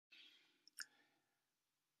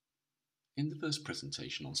In the first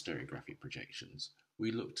presentation on stereographic projections, we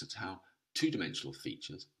looked at how two-dimensional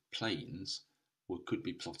features, planes, could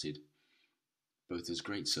be plotted both as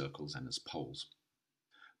great circles and as poles.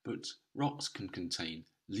 But rocks can contain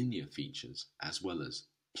linear features as well as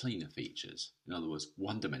planar features, in other words,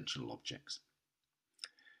 one-dimensional objects.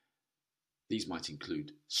 These might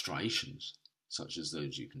include striations, such as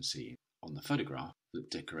those you can see on the photograph that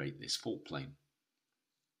decorate this fault plane.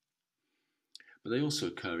 But they also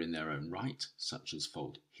occur in their own right, such as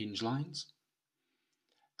fault hinge lines,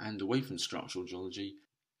 and away from structural geology,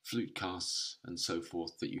 flute casts and so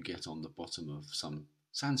forth that you get on the bottom of some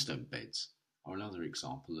sandstone beds are another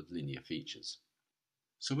example of linear features.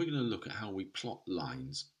 So we're going to look at how we plot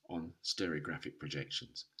lines on stereographic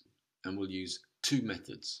projections, and we'll use two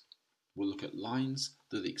methods. We'll look at lines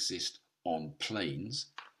that exist on planes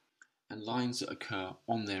and lines that occur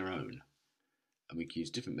on their own. And we can use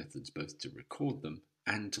different methods both to record them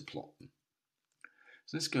and to plot them.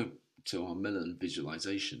 So let's go to our melon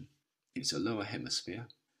visualization. It's a lower hemisphere,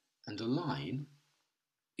 and a line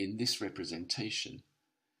in this representation,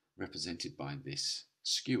 represented by this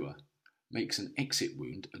skewer, makes an exit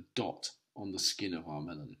wound, a dot on the skin of our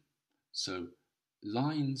melon. So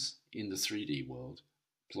lines in the 3D world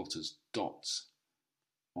plot as dots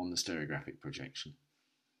on the stereographic projection.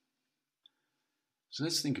 So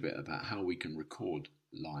let's think a bit about how we can record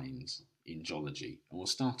lines in geology, and we'll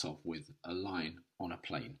start off with a line on a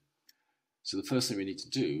plane. So the first thing we need to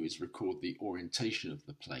do is record the orientation of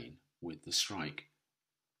the plane with the strike,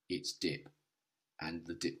 its dip, and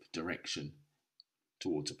the dip direction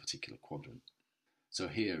towards a particular quadrant. So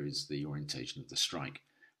here is the orientation of the strike,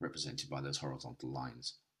 represented by those horizontal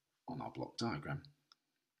lines on our block diagram.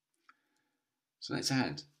 So let's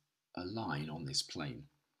add a line on this plane.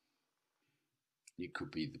 It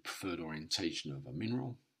could be the preferred orientation of a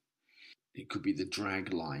mineral. It could be the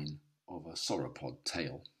drag line of a sauropod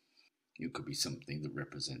tail. It could be something that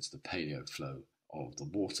represents the paleo flow of the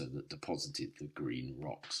water that deposited the green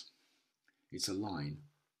rocks. It's a line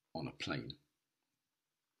on a plane.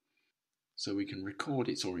 So we can record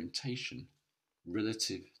its orientation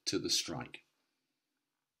relative to the strike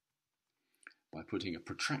by putting a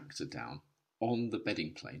protractor down on the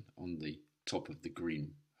bedding plane, on the top of the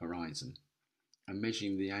green horizon, and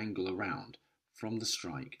measuring the angle around from the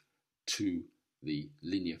strike to the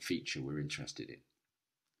linear feature we're interested in.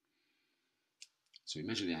 So we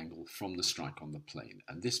measure the angle from the strike on the plane,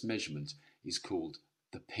 and this measurement is called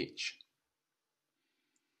the pitch.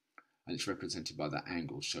 And it's represented by that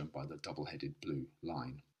angle shown by the double-headed blue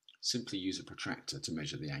line. Simply use a protractor to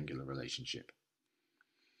measure the angular relationship.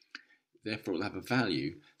 Therefore, it will have a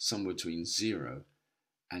value somewhere between 0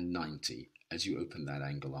 and 90 as you open that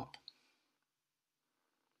angle up.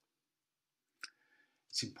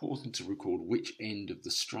 It's important to record which end of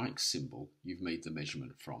the strike symbol you've made the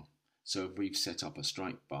measurement from. So if we've set up a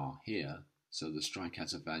strike bar here, so the strike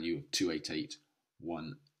has a value of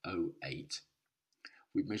 288,108,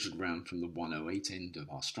 we've measured round from the 108 end of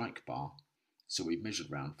our strike bar, so we've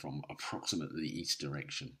measured round from approximately the east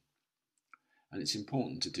direction. And it's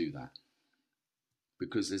important to do that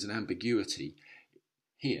because there's an ambiguity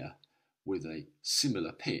here with a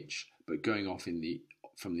similar pitch, but going off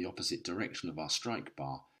from the opposite direction of our strike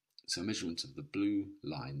bar. So measurement of the blue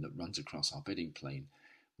line that runs across our bedding plane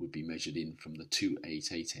would be measured in from the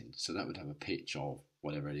 288 end. So that would have a pitch of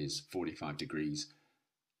whatever it is, 45 degrees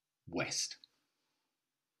west.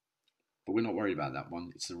 But we're not worried about that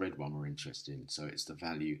one. It's the red one we're interested in. So it's the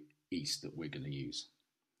value east that we're going to use,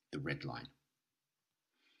 the red line.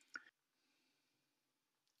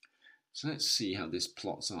 So let's see how this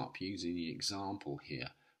plots up using the example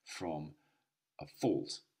here from a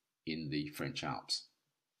fault in the French Alps.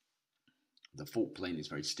 The fault plane is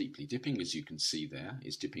very steeply dipping, as you can see there.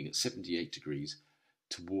 It's dipping at 78 degrees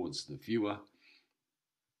towards the viewer,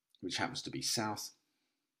 which happens to be south,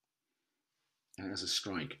 and it has a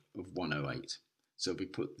strike of 108. So we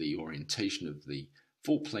put the orientation of the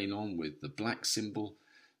fault plane on with the black symbol.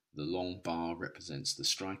 The long bar represents the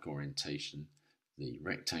strike orientation. The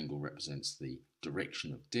rectangle represents the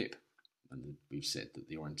direction of dip. And we've said that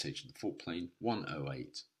the orientation of the fault plane,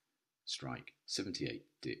 108 strike, 78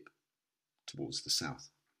 dip towards the south.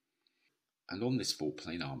 And on this fault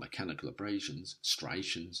plane are mechanical abrasions,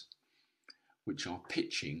 striations, which are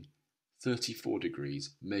pitching 34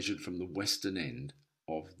 degrees measured from the western end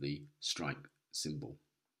of the strike symbol.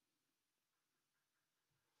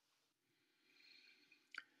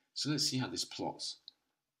 So let's see how this plots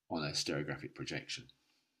on a stereographic projection.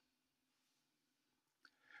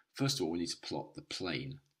 First of all, we need to plot the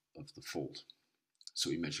plane of the fault. So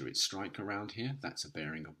we measure its strike around here, that's a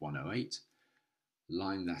bearing of 108.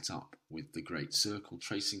 line that up with the great circle,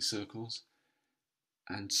 tracing circles,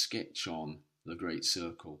 and sketch on the great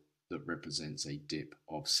circle that represents a dip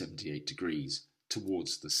of 78 degrees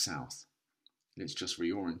towards the south. Let's just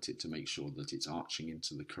reorient it to make sure that it's arching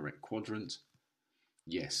into the correct quadrant.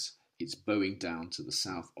 Yes, it's bowing down to the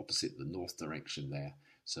south opposite the north direction there,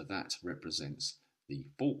 so that represents the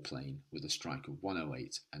fault plane with a strike of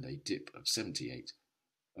 108 and a dip of 78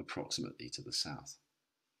 approximately to the south.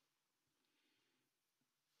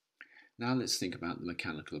 Now let's think about the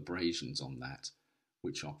mechanical abrasions on that,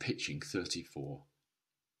 which are pitching 34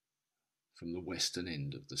 from the western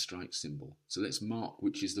end of the strike symbol. So let's mark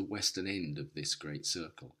which is the western end of this great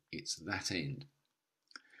circle. It's that end.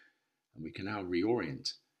 And we can now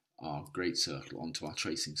reorient our great circle onto our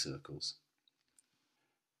tracing circles.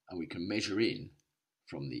 And we can measure in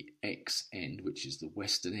from the X end, which is the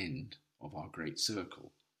western end of our great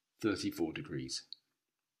circle, 34 degrees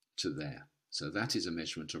to there. So that is a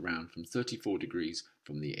measurement around from 34 degrees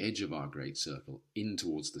from the edge of our great circle in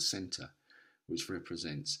towards the centre, which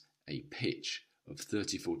represents a pitch of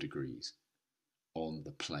 34 degrees on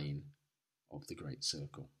the plane of the great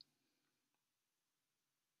circle.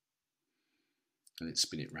 And let's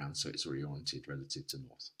spin it round so it's reoriented relative to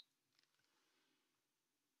north.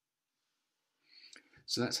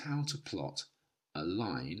 So that's how to plot a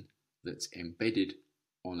line that's embedded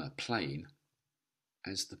on a plane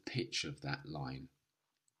as the pitch of that line.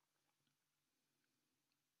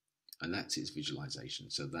 And that's its visualization.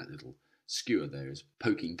 So that little skewer there is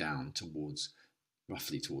poking down towards,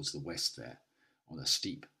 roughly towards the west there, on a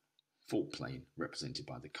steep fault plane represented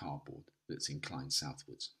by the cardboard that's inclined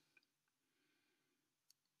southwards.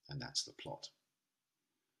 And that's the plot.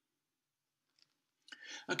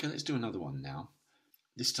 Okay, let's do another one now.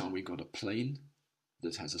 This time we've got a plane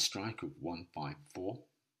that has a strike of 154,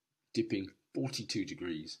 dipping 42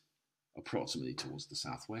 degrees approximately towards the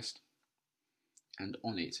southwest, and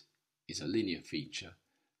on it is a linear feature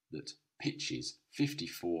that pitches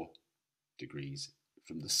 54 degrees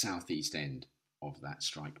from the southeast end of that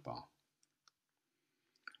strike bar.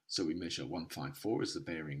 So we measure 154 as the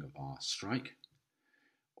bearing of our strike,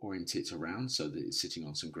 orient it around so that it's sitting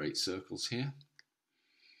on some great circles here,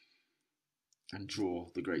 and draw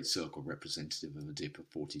the great circle representative of a dip of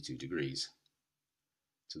 42 degrees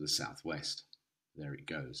to the southwest. There it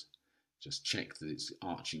goes. Just check that it's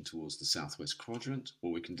arching towards the southwest quadrant,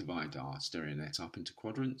 or we can divide our StereoNet up into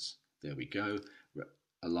quadrants. There we go,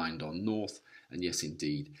 aligned on north, and yes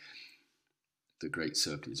indeed, the great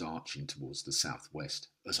circle is arching towards the southwest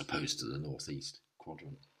as opposed to the northeast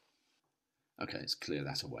quadrant. Okay, let's clear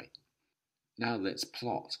that away. Now let's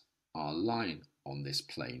plot our line on this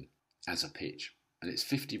plane as a pitch, and it's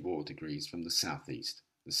 54 degrees from the southeast.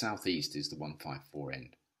 The southeast is the 154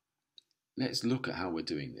 end. Let's look at how we're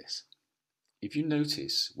doing this. If you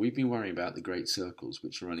notice, we've been worrying about the great circles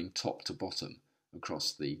which are running top to bottom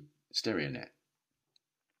across the StereoNet.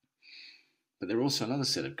 But there are also another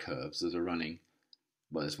set of curves that are running,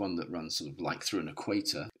 well, there's one that runs sort of like through an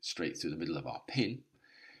equator, straight through the middle of our pin,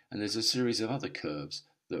 and there's a series of other curves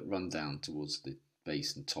that run down towards the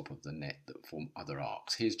base and top of the net that form other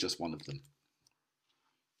arcs. Here's just one of them.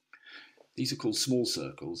 These are called small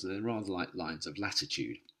circles, and they're rather like lines of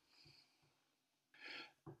latitude.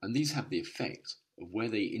 And these have the effect of where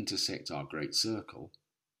they intersect our great circle,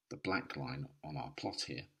 the black line on our plot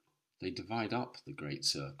here, they divide up the great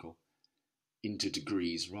circle into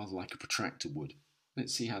degrees rather like a protractor would.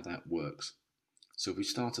 Let's see how that works. So if we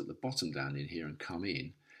start at the bottom down in here and come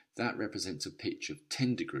in, that represents a pitch of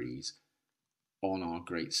 10 degrees on our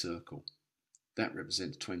great circle. That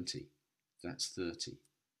represents 20, that's 30,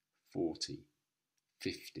 40,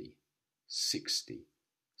 50, 60,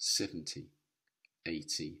 70,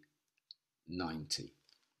 80, 90,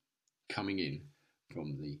 coming in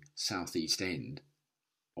from the southeast end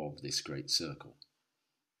of this great circle.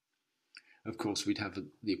 Of course, we'd have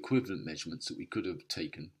the equivalent measurements that we could have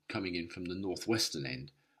taken coming in from the northwestern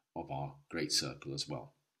end of our great circle as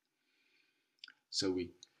well. So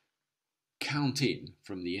we count in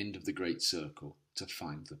from the end of the great circle to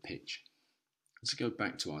find the pitch. Let's go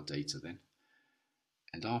back to our data then.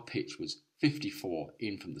 And our pitch was 54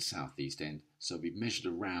 in from the southeast end, so we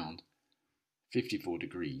measured around 54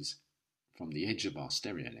 degrees from the edge of our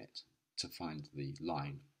StereoNet to find the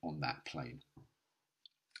line on that plane.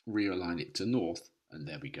 Realign it to north, and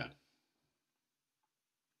there we go.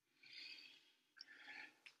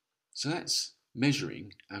 So that's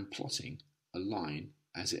measuring and plotting a line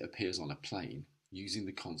as it appears on a plane using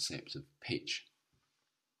the concept of pitch.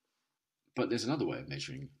 But there's another way of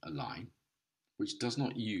measuring a line which does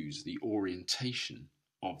not use the orientation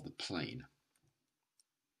of the plane.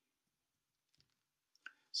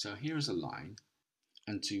 So here is a line,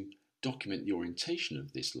 and to document the orientation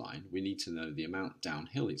of this line, we need to know the amount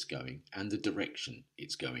downhill it's going and the direction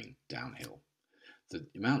it's going downhill. The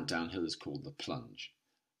amount downhill is called the plunge,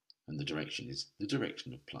 and the direction is the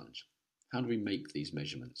direction of plunge. How do we make these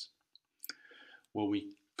measurements? Well, we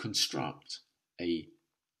construct a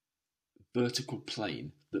vertical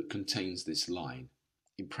plane that contains this line.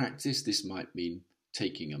 In practice, this might mean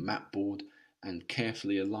taking a map board and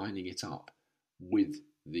carefully aligning it up with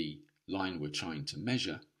the line we're trying to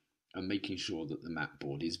measure and making sure that the map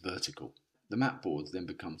board is vertical. The map board then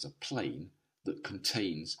becomes a plane that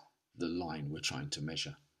contains the line we're trying to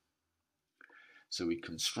measure. So we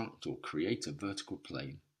construct or create a vertical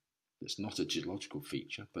plane that's not a geological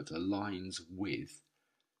feature but aligns with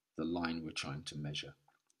the line we're trying to measure.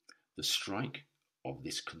 The strike of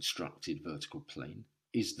this constructed vertical plane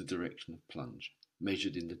is the direction of plunge,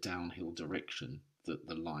 measured in the downhill direction that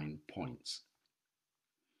the line points.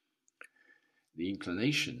 The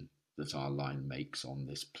inclination that our line makes on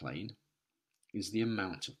this plane is the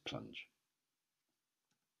amount of plunge.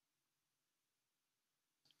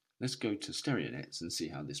 Let's go to StereoNets and see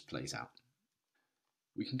how this plays out.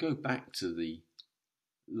 We can go back to the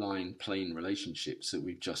line-plane relationships that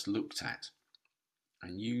we've just looked at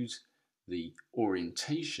and use the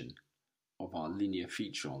orientation of our linear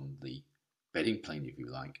feature on the bedding plane, if you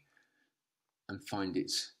like, and find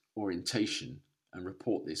its orientation and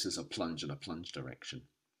report this as a plunge and a plunge direction.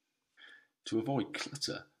 To avoid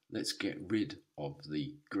clutter, let's get rid of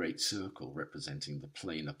the great circle representing the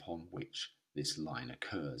plane upon which this line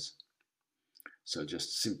occurs. So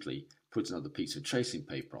just simply put another piece of tracing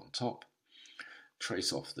paper on top,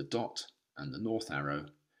 trace off the dot and the north arrow,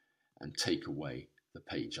 and take away the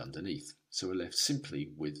page underneath. So we're left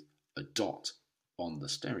simply with a dot on the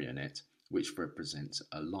StereoNet, which represents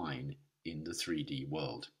a line in the 3D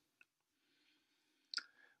world.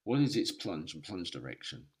 What is its plunge and plunge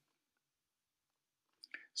direction?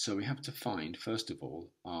 So we have to find, first of all,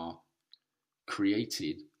 our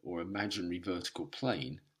created or imaginary vertical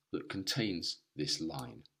plane that contains this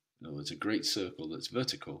line. In other words, a great circle that's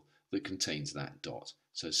vertical that contains that dot.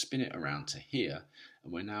 So spin it around to here,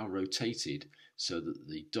 and we're now rotated so that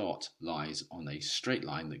the dot lies on a straight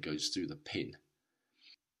line that goes through the pin.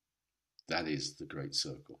 That is the great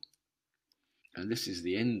circle. And this is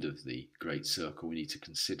the end of the great circle we need to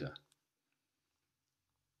consider.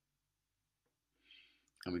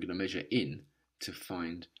 And we're going to measure in to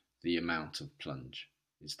find the amount of plunge.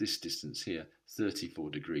 It's this distance here,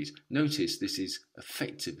 34 degrees. Notice this is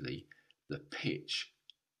effectively the pitch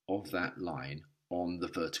of that line on the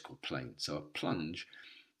vertical plane. So a plunge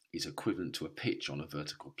is equivalent to a pitch on a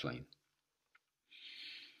vertical plane.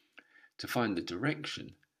 To find the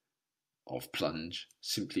direction of plunge,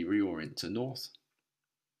 simply reorient to north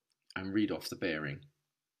and read off the bearing,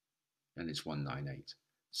 and it's 198.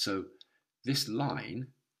 So this line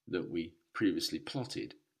that we previously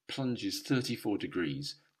plotted plunges 34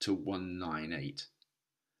 degrees to 198,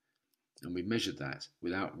 and we measured that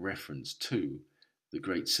without reference to the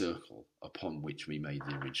great circle upon which we made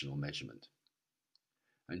the original measurement.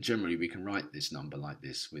 And generally we can write this number like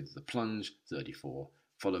this, with the plunge 34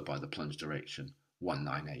 followed by the plunge direction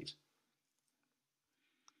 198.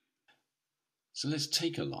 So let's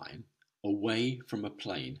take a line away from a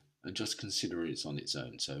plane and just consider it's on its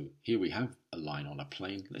own. So here we have a line on a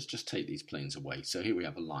plane. Let's just take these planes away. So here we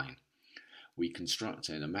have a line. We construct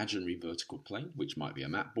an imaginary vertical plane, which might be a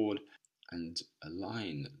map board, and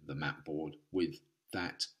align the map board with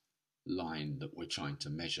that line that we're trying to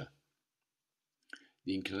measure.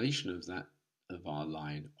 The inclination of our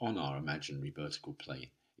line on our imaginary vertical plane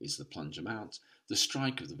is the plunge amount. The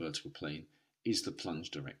strike of the vertical plane is the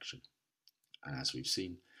plunge direction. And as we've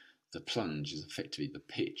seen, the plunge is effectively the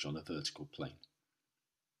pitch on a vertical plane.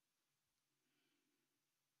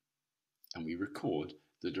 And we record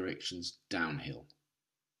the directions downhill.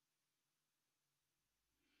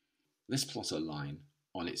 Let's plot a line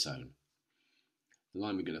on its own. The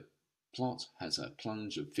line we're going to plot has a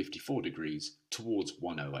plunge of 54 degrees towards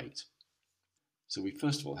 108. So we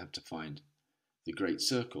first of all have to find the great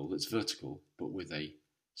circle that's vertical but with a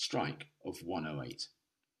strike of 108.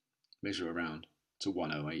 Measure around to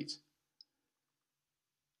 108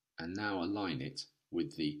 and now align it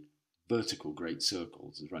with the vertical great circle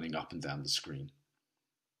that's running up and down the screen.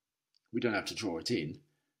 We don't have to draw it in,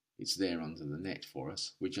 it's there under the net for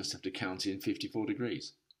us. We just have to count in 54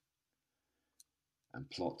 degrees and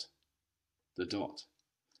plot the dot.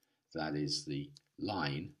 That is the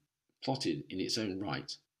line plotted in its own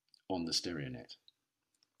right on the StereoNet.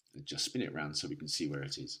 And just spin it around so we can see where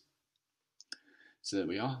it is. So there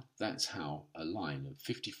we are. That's how a line of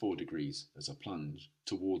 54 degrees as a plunge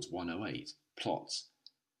towards 108 plots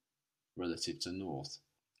relative to north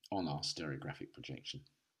on our stereographic projection.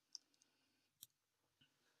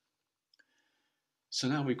 So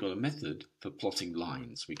now we've got a method for plotting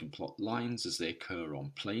lines. We can plot lines as they occur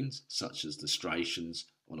on planes, such as the striations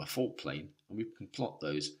on a fault plane, and we can plot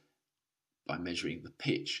those by measuring the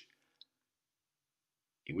pitch,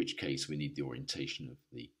 in which case we need the orientation of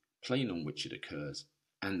the plane on which it occurs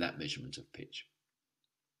and that measurement of pitch.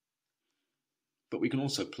 But we can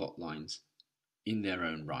also plot lines in their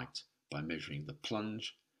own right by measuring the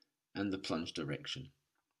plunge and the plunge direction.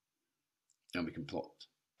 And we can plot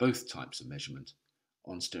both types of measurement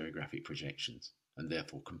on stereographic projections and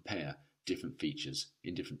therefore compare different features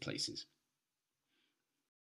in different places.